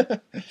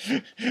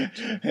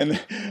 And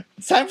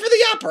it's time for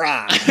the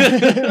opera.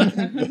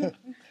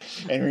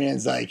 And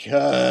Rhiannon's like,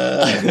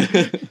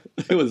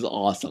 It was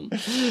awesome.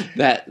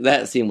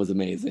 That scene was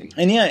amazing.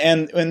 And yeah,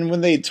 and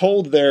when they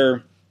told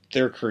their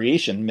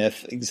creation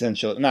myth,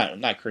 essentially,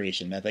 not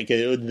creation myth, like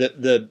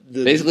the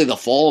basically the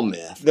fall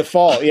myth. The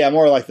fall, yeah,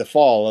 more like the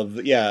fall of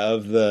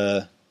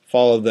the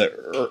fall of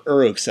the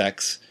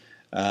Uruk-seks,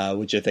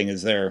 which I think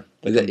is there.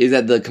 Is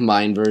that the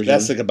combined version?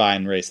 That's the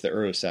combined race, the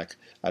Uruk-sek,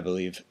 I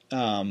believe.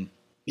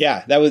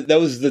 Yeah, that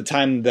was the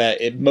time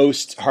that it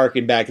most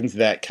harkened back into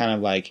that kind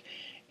of like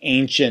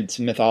ancient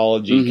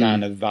mythology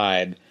kind of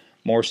vibe.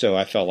 More so,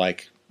 I felt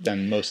like,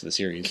 than most of the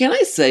series. Can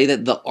I say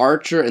that the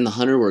Archer and the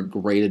Hunter were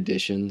great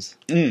additions?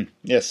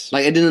 Yes.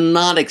 Like, I did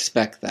not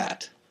expect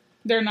that.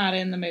 They're not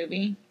in the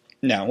movie.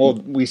 No, well,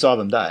 we saw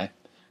them die.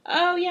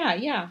 Oh,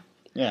 yeah.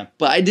 Yeah.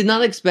 But I did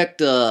not expect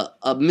a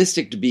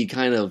mystic to be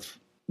kind of...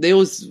 They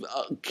always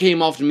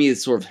came off to me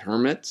as sort of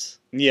hermits.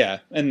 Yeah.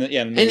 And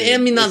I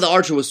mean, the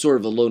Archer was sort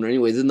of a loner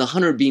anyways, and the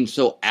Hunter being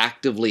so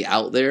actively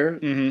out there,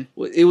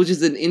 it was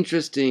just an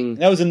interesting...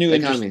 That was a new,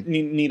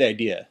 neat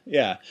idea.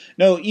 Yeah.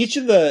 No, each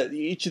of the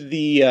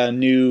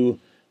new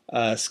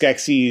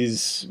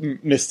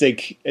Skeksis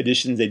mystic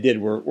editions they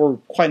did were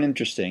quite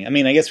interesting. I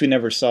mean, I guess we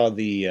never saw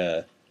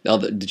the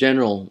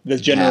general... The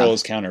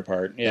general's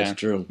counterpart. Yeah. That's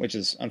true. Which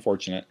is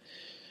unfortunate.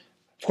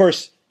 Of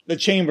course... The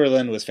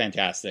Chamberlain was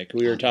fantastic.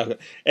 We were talking.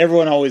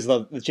 Everyone always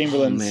loved the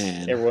Chamberlain's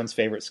everyone's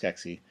favorite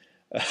Skeksis.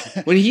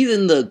 When he's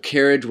in the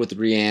carriage with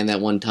Rhiannon that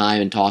one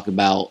time and talk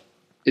about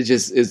it's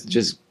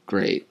just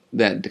great,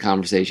 that the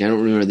conversation. I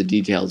don't remember the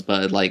details,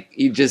 but like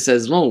he just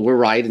says, "No, we're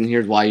right, and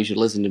here's why you should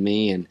listen to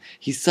me." And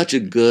he's such a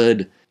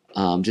good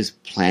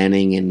just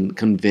planning and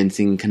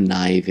convincing,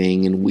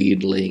 conniving and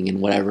wheedling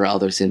and whatever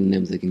other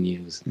synonyms they can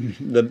use.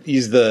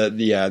 He's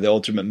the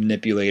ultimate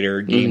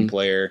manipulator, game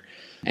player.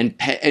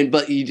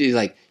 But he's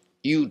like,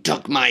 you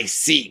took my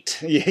seat.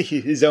 Yeah,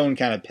 his own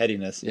kind of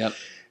pettiness. Yep.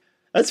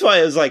 That's why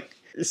it was like,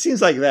 it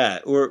seems like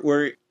that,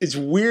 where it's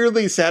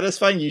weirdly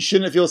satisfying. You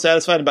shouldn't feel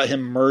satisfied about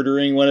him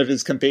murdering one of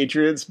his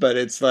compatriots, but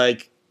it's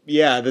like,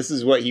 yeah, this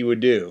is what he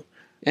would do.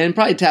 And it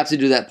probably taps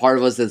into that part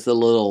of us that's a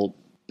little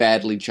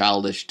badly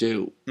childish,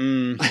 too.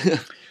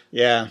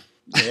 Yeah,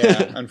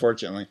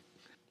 unfortunately.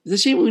 It's a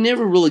shame we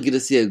never really get to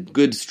see a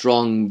good,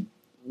 strong,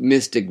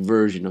 mystic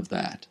version of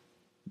that.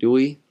 Do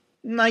we?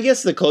 I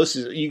guess the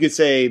closest you could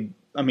say,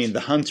 I mean, the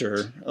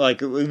Hunter.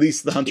 Like at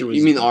least the Hunter was.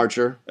 You mean the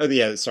Archer? Oh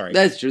yeah, sorry.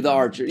 That's true. The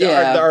Archer.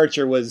 The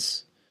Archer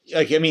was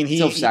Like, I mean, he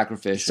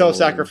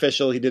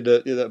self-sacrificial. He did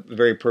a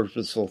very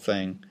purposeful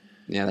thing.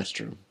 Yeah, that's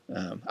true.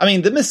 I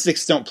mean, the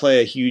Mystics don't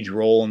play a huge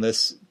role in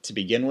this to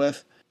begin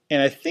with,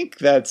 and I think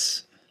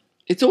that's...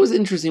 It's always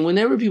interesting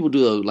whenever people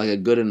do a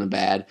good and a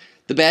bad.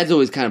 The bad's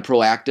always kind of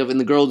proactive, and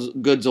the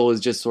good's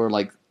always just sort of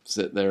like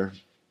sit there.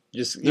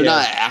 They're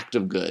not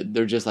active good.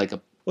 They're just like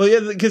a... Well, yeah,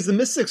 because the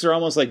Mystics are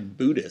almost like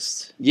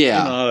Buddhists.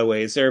 Yeah. In a lot of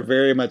ways. They're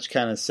very much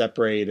kind of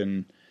separate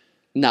and...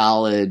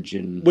 knowledge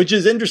and... Which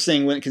is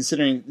interesting when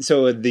considering...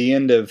 So at the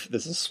end of...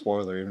 This is a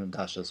spoiler, even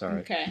Natasha,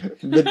 sorry. Okay.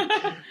 But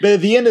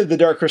at the end of the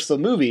Dark Crystal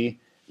movie,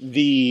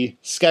 the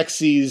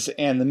Skeksis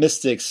and the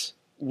Mystics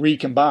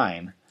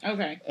recombine.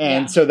 Okay.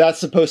 And so that's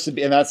supposed to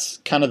be... And that's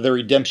kind of the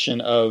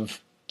redemption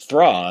of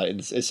Thra,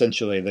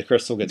 essentially. The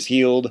crystal gets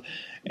healed.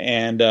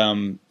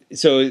 And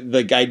so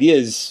the idea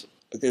is...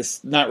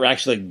 It's not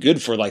actually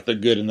good for like the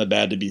good and the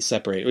bad to be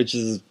separate, which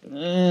is...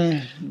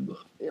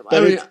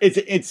 But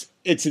it's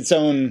its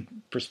own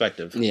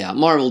perspective. Yeah,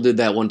 Marvel did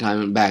that one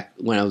time back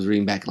when I was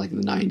reading back like in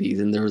the 90s,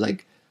 and there was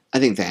like, I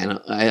think there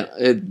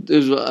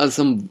was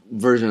some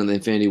version of the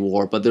Infinity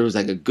War, but there was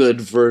like a good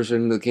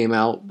version that came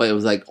out, but it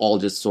was like all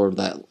just sort of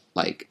that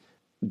like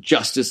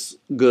justice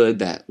good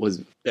that was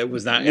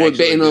not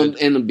actually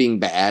end up being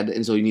bad,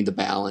 and so you need the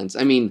balance.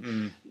 I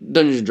mean,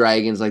 Dungeons and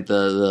Dragons, like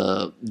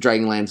the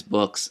Dragonlance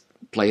books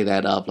play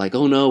that up, like,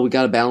 oh no, we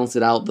got to balance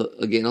it out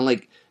again. I'm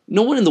like,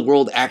 no one in the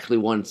world actually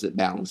wants it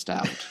balanced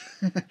out.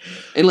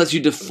 Unless you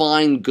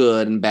define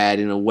good and bad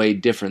in a way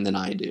different than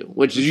I do,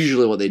 which is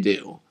usually what they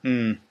do.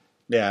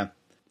 Yeah.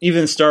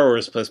 Even Star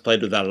Wars has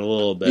played with that a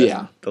little bit.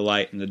 Yeah. The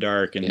light and the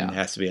dark, and it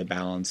has to be a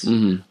balance.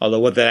 Mm-hmm. Although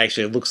what that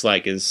actually looks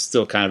like is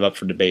still kind of up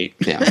for debate.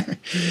 Yeah.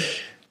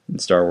 In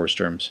Star Wars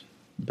terms.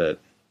 But,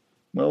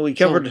 well, we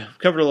covered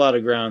a lot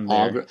of ground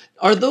there.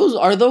 Are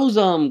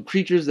those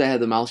creatures that had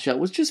the mouth shut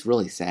was just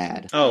really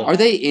sad? Oh. Are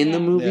they in the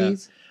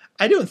movies?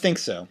 Yeah. I don't think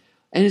so.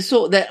 And it's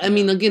so that, I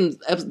mean, again,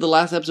 the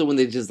last episode when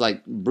they just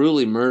like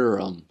brutally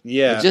murder them.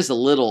 Yeah. It's just a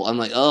little, I'm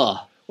like, ugh.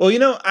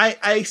 Well,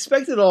 I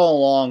expected all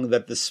along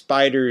that the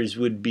spiders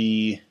would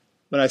be,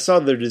 when I saw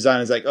their design,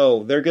 I was like,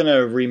 oh, they're going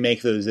to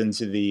remake those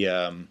into the...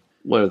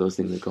 what are those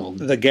things called?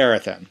 The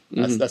Garathen.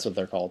 That's what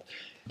they're called.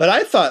 But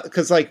I thought,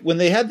 because like when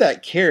they had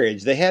that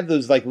carriage, they had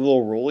those like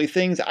little rolly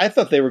things. I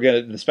thought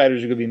the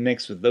spiders were going to be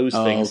mixed with those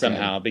things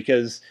somehow,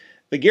 because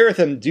the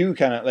Garathen do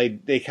kind of,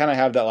 like, they kind of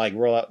have that like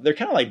roll out. They're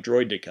kind of like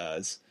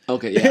Droidekas.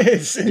 Okay, yeah.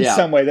 In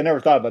some ways. I never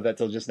thought about that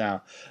till just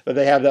now. But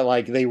they have that,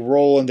 like, they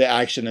roll into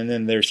action, and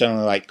then they're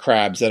suddenly like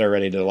crabs that are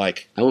ready to,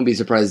 like... I wouldn't be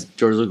surprised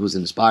George Lucas was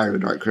inspired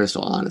by Dark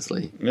Crystal,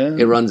 honestly. Yeah.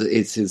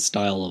 It's his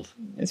style of...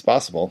 It's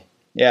possible.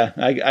 Yeah,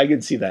 I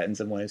could see that in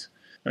some ways.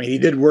 I mean, he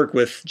did work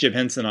with Jim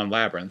Henson on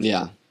Labyrinth.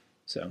 Yeah.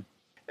 So,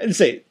 and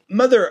say,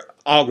 Mother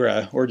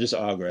Aughra, or just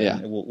Aughra, yeah.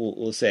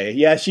 we'll say.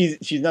 Yeah,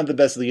 she's not the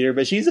best leader,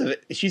 but she's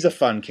a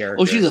fun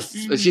character.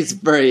 Oh, she's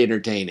very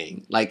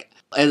entertaining. Like,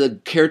 as a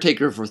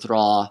caretaker for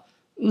Thra,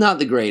 not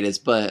the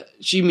greatest, but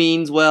she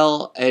means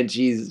well, and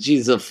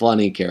she's a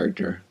funny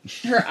character.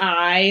 Her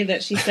eye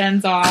that she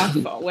sends off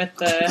with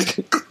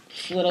the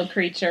little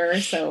creature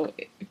so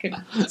it could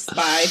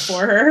spy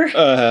for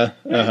her.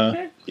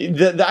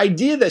 The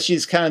idea that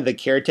she's kind of the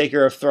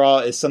caretaker of Thra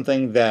is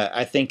something that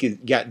I think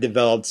it got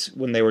developed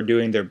when they were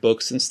doing their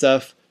books and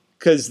stuff.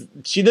 Because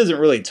she doesn't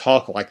really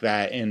talk like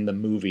that in the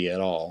movie at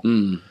all.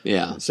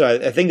 Yeah. So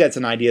I think that's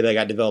an idea that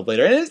got developed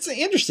later. And it's an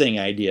interesting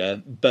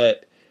idea, but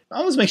it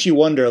almost makes you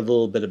wonder a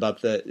little bit about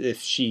if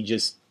she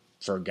just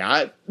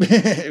forgot.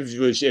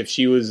 if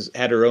she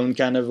had her own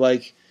kind of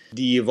like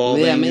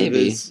de-evolving. Yeah,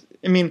 maybe.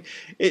 I mean,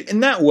 in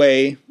that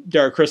way,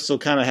 Dark Crystal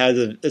kind of has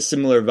a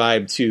similar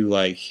vibe to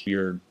like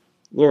your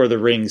Lord of the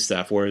Rings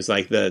stuff, whereas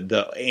like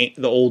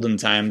the olden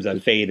times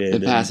have faded.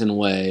 And passing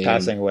away.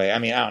 I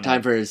mean, I don't know.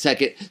 Time for a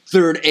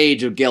third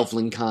age of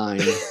Gelfling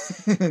kind.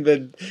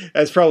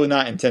 That's probably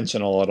not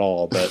intentional at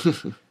all,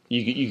 but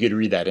you could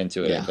read that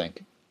into it, I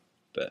think.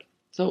 But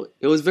so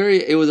it was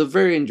a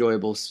very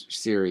enjoyable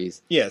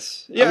series.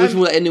 Yes. Yeah, I wish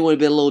the ending would have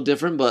been a little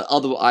different, but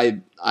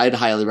I'd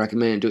highly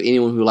recommend it to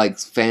anyone who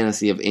likes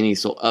fantasy of any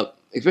sort,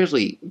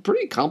 especially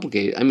pretty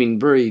complicated. I mean,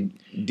 very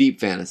deep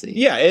fantasy.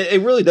 Yeah,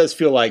 it really does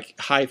feel like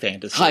high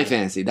fantasy. High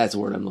fantasy, that's the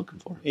word I'm looking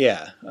for.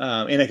 Yeah,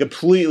 in a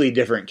completely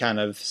different kind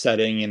of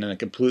setting and in a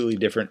completely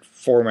different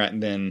format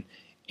than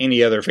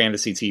any other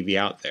fantasy TV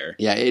out there.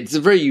 Yeah, it's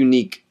a very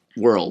unique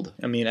world.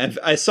 I mean,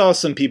 I saw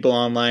some people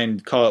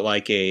online call it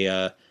like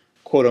a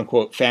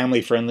quote-unquote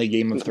family-friendly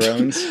Game of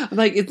Thrones. I'm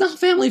like, it's not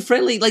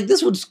family-friendly. Like,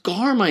 this would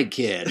scar my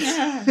kids.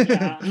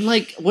 Yeah. I'm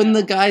like, when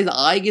the guy's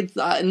eye gets...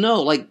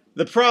 no, like...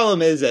 The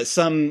problem is that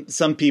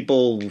some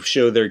people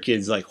show their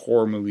kids like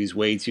horror movies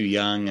way too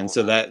young, and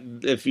so that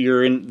if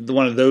you're in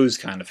one of those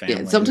kind of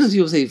families... Yeah, sometimes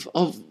people say,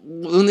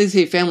 when they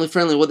say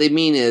family-friendly, what they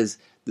mean is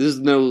there's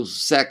no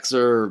sex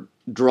or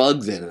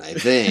drugs in it, I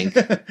think.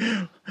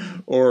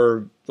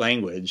 Or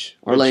language.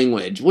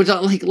 Which,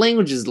 like,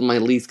 language is my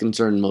least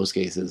concern in most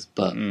cases,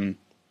 but...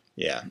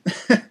 Yeah.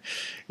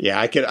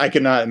 Yeah, I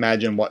could not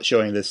imagine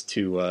showing this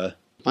to...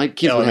 my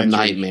kids would have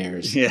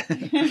nightmares. Yeah.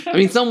 I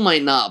mean, some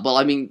might not, but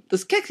I mean, the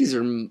Skeksis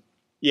are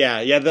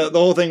Yeah. The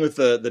whole thing with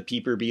the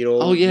peeper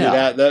beetle. Oh,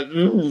 yeah.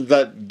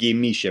 That gave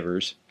me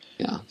shivers.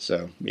 Yeah.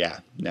 So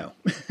yeah, no.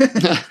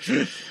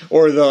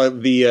 Or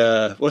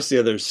the what's the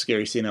other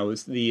scary scene? I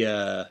was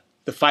the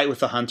fight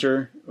with the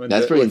hunter.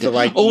 That's pretty intense.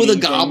 The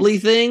gobbly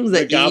things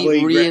that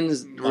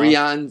eat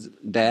Rion's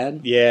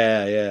dad.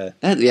 Yeah.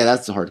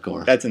 That's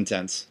hardcore. That's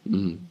intense.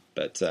 Mm-hmm.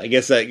 But I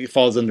guess that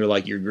falls under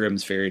like your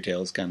Grimm's fairy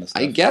tales kind of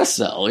stuff. I guess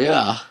so,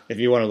 yeah. If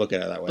you want to look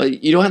at it that way.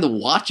 But you don't have to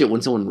watch it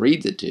when someone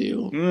reads it to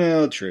you.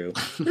 Well, true.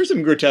 There's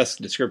some grotesque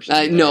descriptions.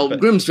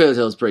 Grimm's fairy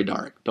tale is pretty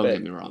dark. Don't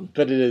get me wrong.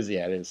 But it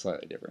is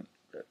slightly different.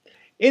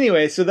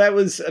 Anyway, so that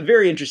was a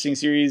very interesting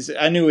series.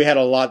 I knew we had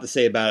a lot to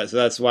say about it, so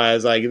that's why I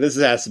was like, this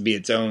has to be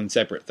its own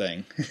separate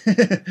thing.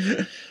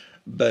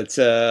 But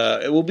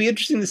it will be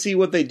interesting to see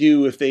what they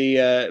do if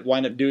they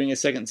wind up doing a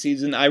second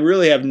season. I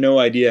really have no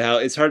idea how.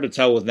 It's hard to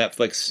tell with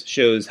Netflix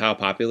shows how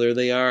popular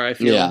they are, I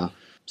feel. Yeah.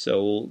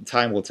 So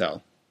time will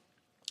tell.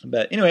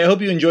 But anyway, I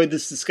hope you enjoyed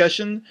this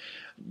discussion.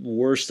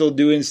 We're still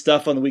doing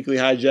stuff on the Weekly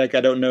Hijack.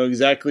 I don't know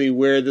exactly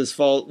where this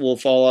will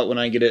fall out when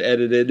I get it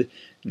edited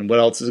and what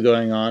else is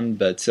going on.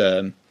 But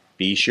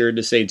be sure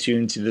to stay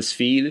tuned to this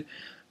feed.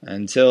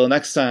 Until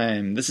next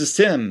time, this is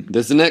Tim.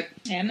 This is Nick.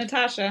 And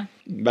Natasha.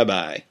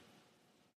 Bye-bye.